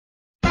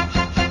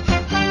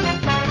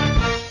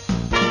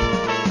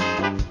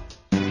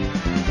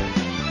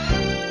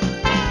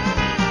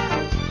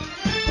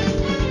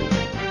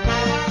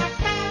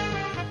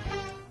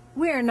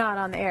are not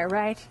on the air,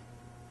 right?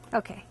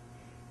 Okay.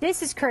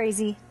 This is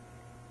crazy.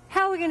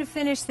 How are we going to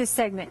finish this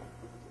segment?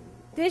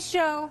 This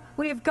show,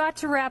 we have got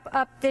to wrap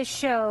up this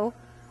show.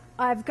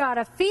 I've got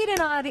to feed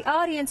an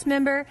audience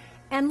member,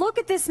 and look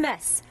at this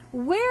mess.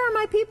 Where are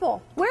my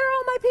people? Where are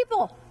all my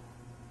people?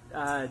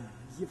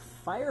 You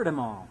fired them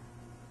all.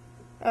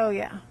 Oh,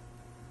 yeah.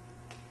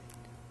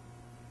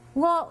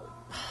 Well,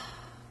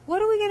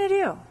 what are we going to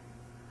do?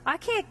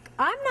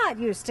 I'm not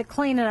used to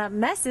cleaning up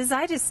messes.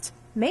 I just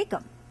make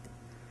them.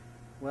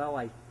 Well,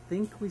 I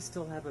think we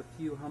still have a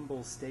few humble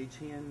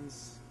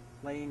stagehands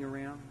laying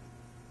around.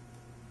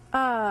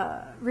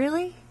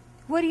 Really?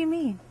 What do you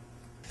mean?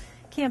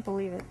 Can't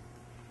believe it.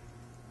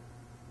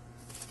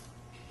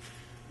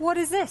 What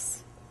is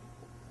this?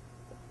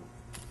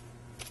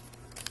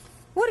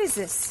 What is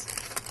this?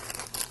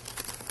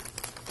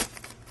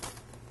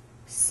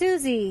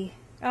 Susie,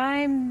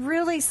 I'm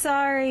really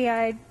sorry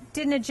I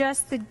didn't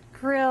adjust the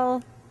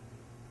grill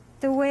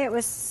the way it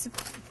was.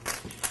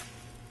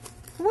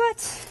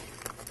 What?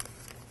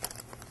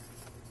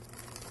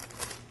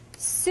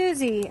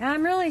 Susie,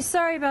 I'm really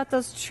sorry about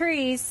those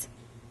trees.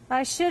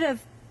 I should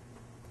have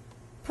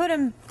put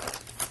them.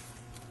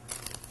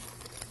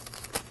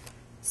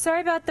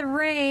 Sorry about the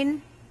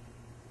rain.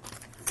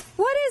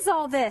 What is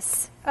all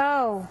this?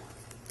 Oh.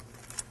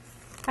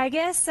 I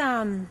guess,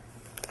 maybe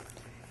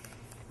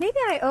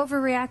I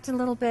overreact a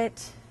little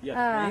bit. You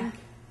think?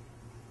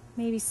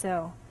 Maybe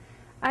so.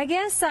 I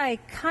guess I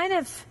kind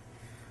of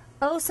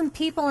owe some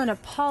people an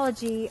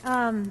apology.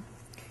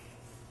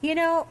 You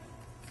know,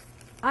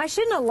 I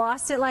shouldn't have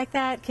lost it like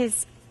that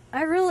because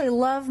I really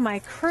love my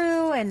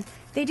crew and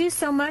they do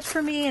so much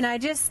for me, and I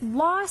just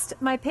lost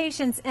my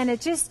patience and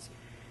it just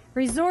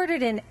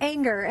resorted in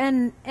anger,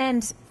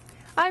 and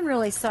I'm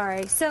really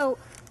sorry. So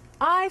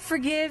I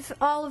forgive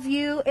all of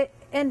you,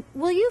 and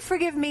will you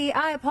forgive me?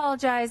 I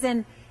apologize,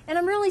 and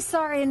I'm really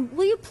sorry, and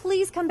will you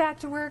please come back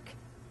to work?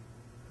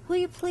 Will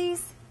you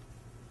please?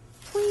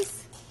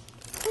 Please?